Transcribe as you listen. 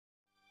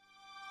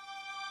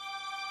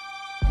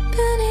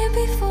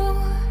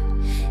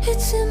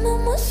It's in my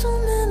muscle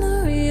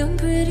memory, I'm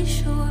pretty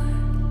sure.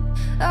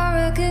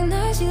 I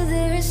recognize you,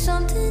 there is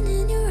something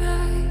in your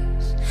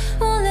eyes.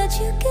 Won't let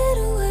you get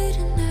away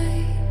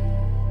tonight.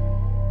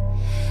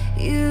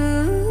 You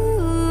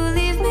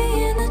leave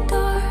me in the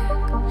dark.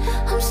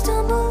 I'm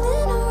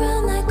stumbling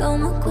around like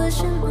I'm a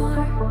question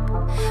mark,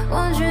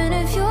 wondering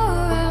if you're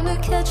around to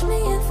catch me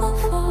if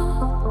I fall.